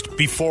guest host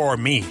before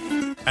me,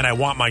 and I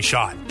want my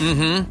shot.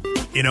 Mm-hmm.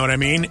 You know what I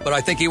mean? But I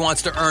think he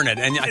wants to earn it,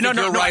 and I think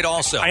you're right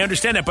also. I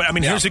understand that, but I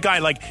mean, here's a guy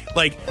like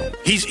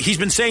he's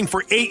been saying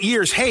for 8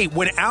 years, hey,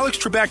 when Alex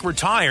Trebek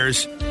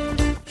retires,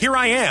 here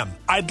I am.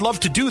 I'd love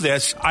to do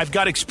this. I've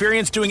got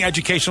experience doing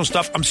educational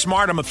stuff. I'm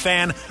smart. I'm a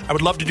fan. I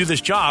would love to do this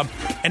job.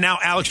 And now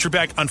Alex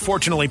Trebek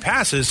unfortunately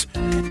passes,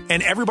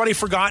 and everybody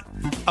forgot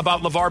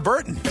about LeVar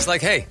Burton. It's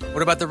like, hey,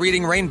 what about the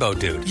Reading Rainbow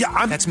dude?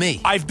 Yeah, that's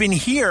me. I've been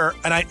here,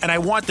 and I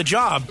want the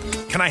job.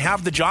 Can I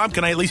have the job?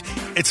 Can I at least?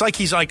 It's like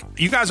he's like,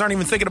 you guys aren't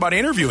even thinking about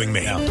interviewing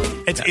me.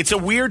 No. It's a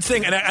weird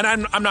thing, and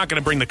I'm not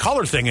going to bring the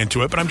color thing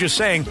into it, but I'm just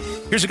saying,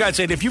 here's a guy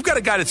saying, if you've got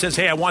a guy that says,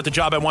 hey, I want the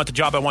job, I want the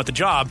job, I want the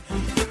job,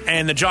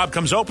 and the job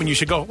comes open, you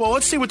should go, well,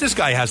 let's see what this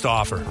guy has to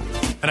offer.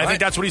 And I think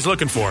that's what he's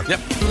looking for. Yep.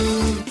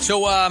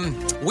 So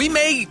we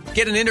may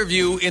get an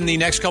interview in the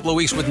next couple of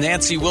weeks with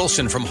Nancy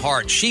Wilson from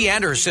Heart. She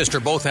and her sister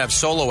both have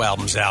solo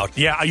albums out.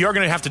 Yeah, you're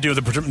going to have to do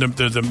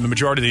the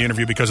majority of the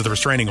interview because of the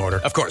restraining order.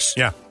 Of course.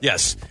 Yeah.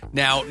 Yes.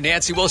 Now,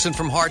 Nancy Wilson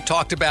from Heart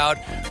talked about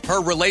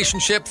her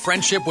relationship,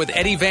 friendship with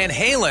Eddie Van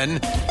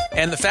Halen,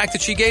 and the fact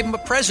that she gave him a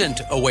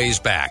present a ways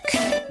back.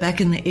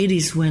 Back in the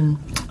 80s when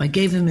I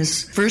gave him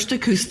his first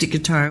acoustic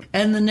guitar,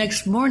 and the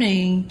next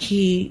morning,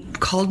 he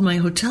called my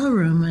hotel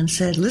room and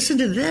said, listen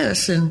to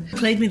this, and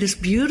played me this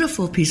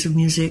beautiful piece of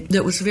music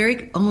that was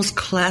very almost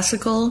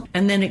classical,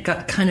 and then it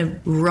got kind of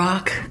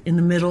rock in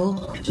the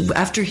middle.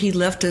 After he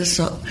left us,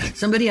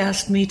 somebody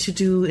asked me to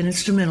do an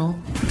instrumental.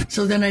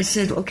 So then I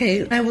said,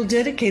 okay, I will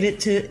dedicate it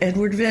to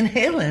Edward Van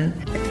Halen.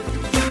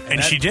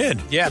 And she did.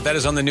 Yeah, that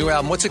is on the new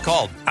album. What's it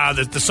called?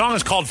 The song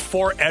is called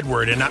For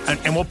Edward,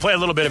 and we'll play a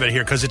little bit of it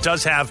here because it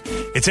does have,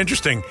 it's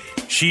interesting.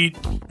 She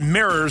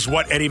mirrors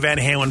what Eddie Van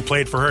Halen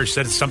played for her. She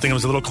said it's something that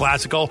was a little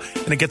classical,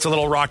 and it gets a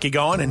little rocky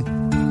going. And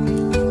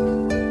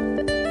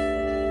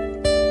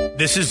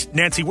this is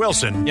Nancy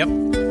Wilson.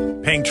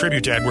 Yep. Paying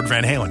tribute to Edward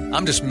Van Halen.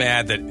 I'm just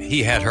mad that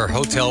he had her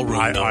hotel room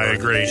number. I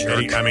agree.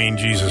 Eddie, I mean,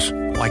 Jesus.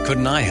 Why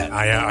couldn't I have?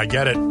 I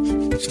get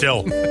it.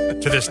 Still,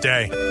 to this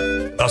day.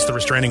 Thus the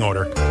restraining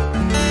order.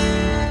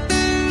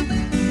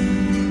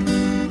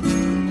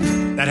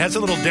 That has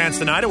a little Dance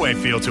the Night Away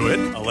feel to it.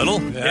 A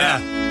little? Yeah.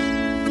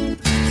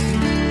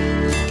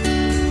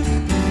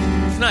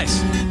 It's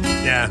nice.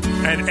 Yeah.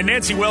 And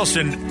Nancy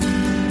Wilson,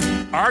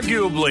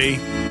 arguably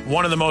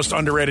one of the most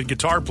underrated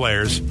guitar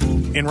players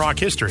in rock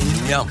history.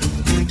 Yeah.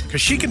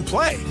 Because she can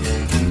play.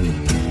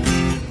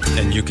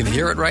 And you can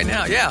hear it right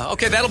now. Yeah.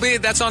 Okay,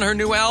 that's on her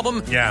new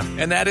album. Yeah.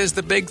 And that is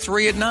the Big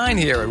 3 at 9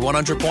 here at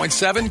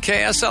 100.7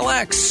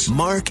 KSLX.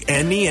 Mark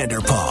and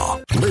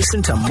Neanderthal.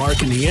 Listen to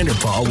Mark and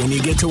Neanderthal when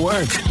you get to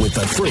work with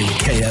the free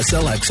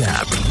KSLX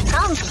app.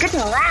 Sounds good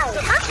and loud,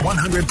 huh?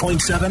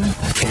 100.7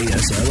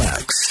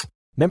 KSLX.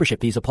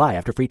 Membership fees apply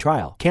after free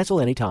trial. Cancel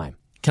anytime.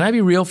 Can I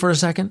be real for a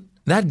second?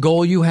 That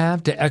goal you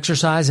have to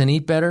exercise and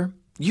eat better,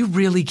 you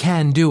really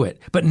can do it.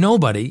 But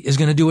nobody is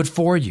going to do it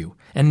for you.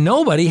 And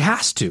nobody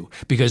has to,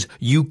 because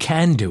you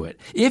can do it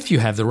if you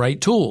have the right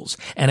tools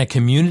and a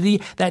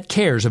community that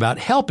cares about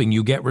helping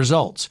you get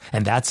results.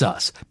 And that's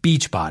us,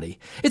 Beachbody.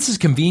 It's as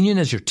convenient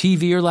as your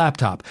TV or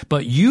laptop,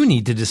 but you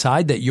need to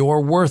decide that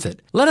you're worth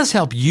it. Let us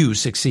help you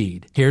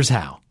succeed. Here's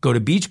how. Go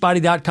to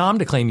beachbody.com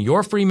to claim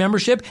your free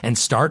membership and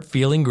start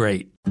feeling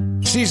great.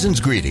 Season's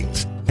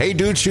greetings. Hey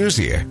Dude Shoes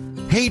here.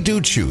 Hey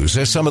Dude Shoes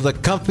are some of the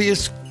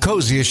comfiest,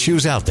 coziest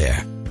shoes out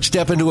there.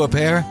 Step into a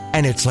pair,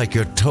 and it's like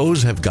your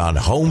toes have gone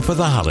home for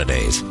the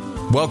holidays.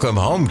 Welcome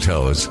home,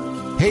 toes.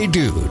 Hey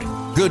Dude,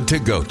 good to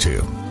go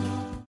to.